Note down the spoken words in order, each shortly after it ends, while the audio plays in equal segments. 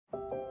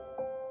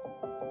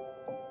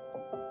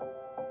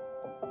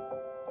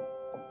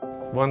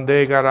One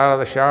day got out of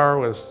the shower,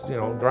 was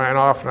drying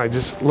off, and I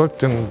just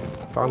looked and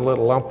found a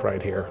little lump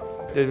right here.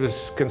 It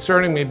was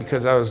concerning me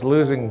because I was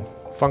losing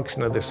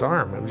function of this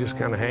arm. It would just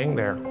kind of hang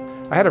there.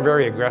 I had a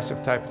very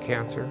aggressive type of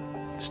cancer,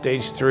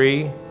 stage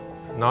 3,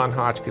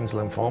 non-Hodgkin's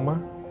lymphoma.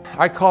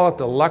 I call it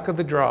the luck of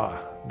the draw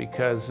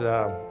because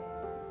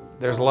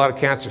there's a lot of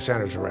cancer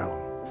centers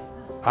around.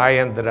 I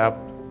ended up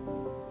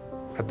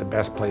at the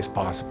best place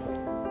possible.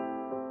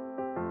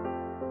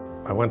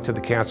 I went to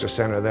the cancer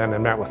center then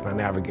and met with my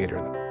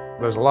navigator.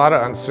 There's a lot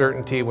of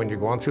uncertainty when you're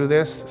going through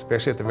this,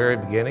 especially at the very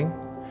beginning.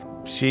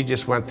 She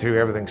just went through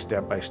everything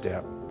step by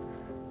step.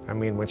 I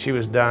mean, when she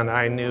was done,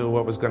 I knew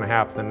what was going to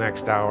happen the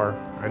next hour.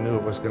 I knew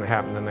what was going to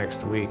happen the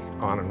next week,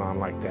 on and on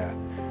like that.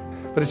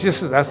 But it's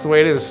just, that's the way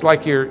it is. It's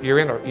like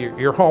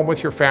you're home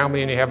with your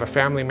family and you have a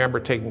family member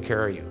taking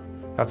care of you.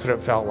 That's what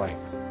it felt like.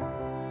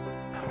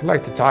 I'd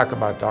like to talk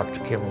about Dr.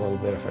 Kim a little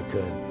bit if I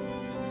could.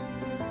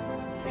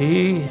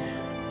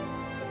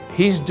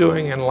 He's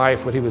doing in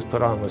life what he was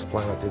put on this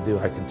planet to do,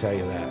 I can tell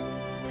you that.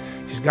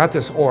 He's got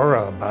this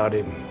aura about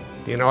him.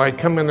 I'd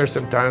come in there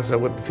sometimes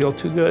that wouldn't feel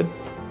too good.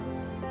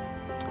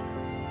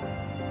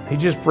 He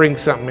just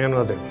brings something in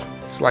with him.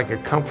 It's like a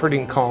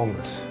comforting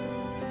calmness.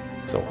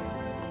 So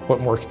what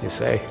more could you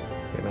say,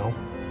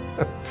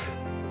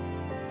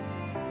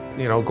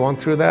 going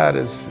through that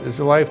is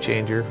a life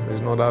changer.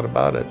 There's no doubt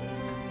about it.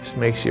 Just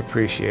makes you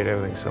appreciate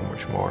everything so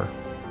much more.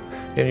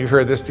 And you've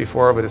heard this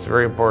before, but it's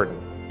very important.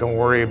 Don't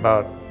worry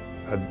about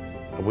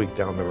a week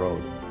down the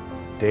road.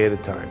 Day at a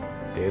time,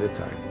 day at a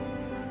time.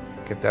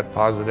 Get that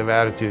positive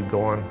attitude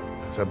going.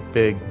 It's a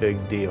big,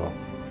 big deal.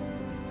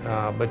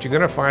 But you're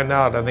gonna find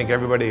out, I think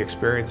everybody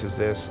experiences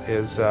this,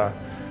 it's a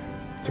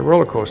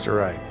roller coaster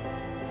ride.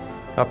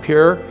 Up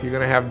here, you're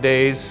gonna have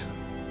days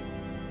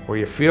where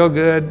you feel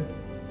good,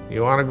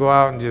 you wanna go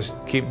out and just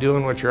keep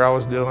doing what you're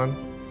always doing.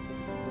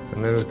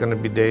 And then there's gonna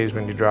be days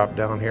when you drop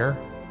down here.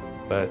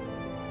 But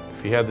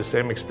if you had the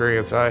same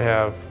experience I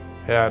have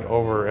had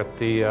over at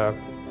the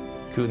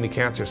Kootenai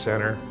Cancer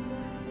Center,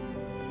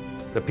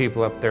 the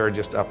people up there are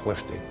just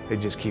uplifting. They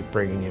just keep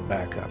bringing you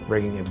back up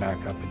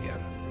again.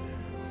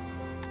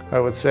 I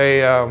would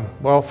say,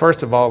 well,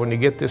 first of all, when you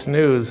get this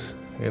news,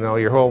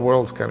 your whole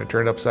world's kind of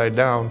turned upside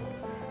down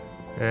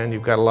and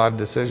you've got a lot of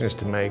decisions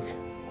to make.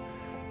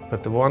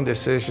 But the one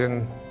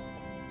decision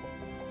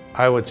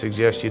I would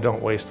suggest you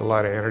don't waste a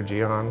lot of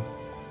energy on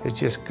is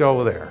just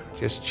go there.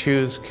 Just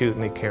choose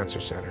Kootenai Cancer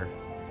Center.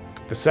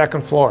 The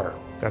second floor,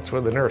 that's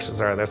where the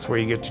nurses are. That's where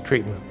you get your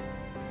treatment.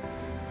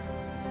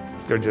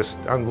 They're just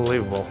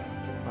unbelievable.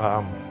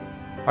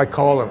 I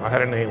call them, I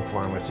had a name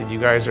for them. I said, you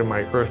guys are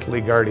my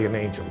earthly guardian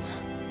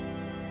angels.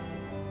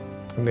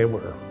 And they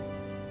were.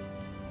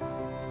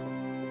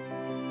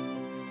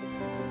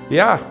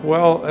 Yeah,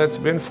 well, it's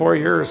been 4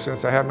 years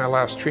since I had my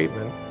last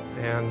treatment.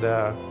 And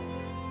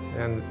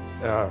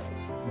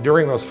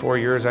during those 4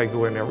 years, I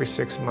go in every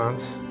 6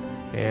 months.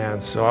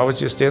 And so I was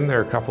just in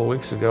there a couple of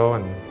weeks ago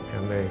and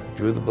they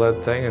drew the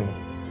blood thing and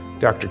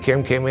Dr.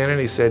 Kim came in and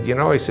he said,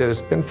 he said,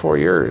 it's been 4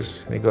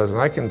 years. And he goes,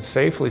 and I can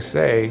safely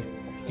say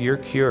you're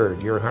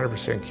cured. You're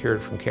 100%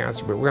 cured from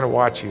cancer, but we're gonna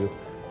watch you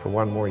for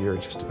 1 more year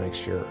just to make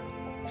sure.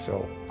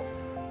 So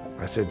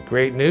I said,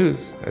 great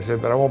news. I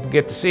said, but I won't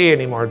get to see you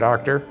anymore,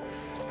 doctor.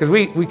 Because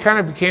we kind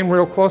of became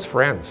real close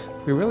friends.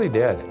 We really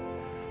did.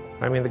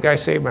 I mean, the guy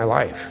saved my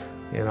life,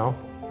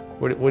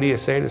 What do you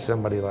say to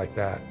somebody like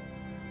that?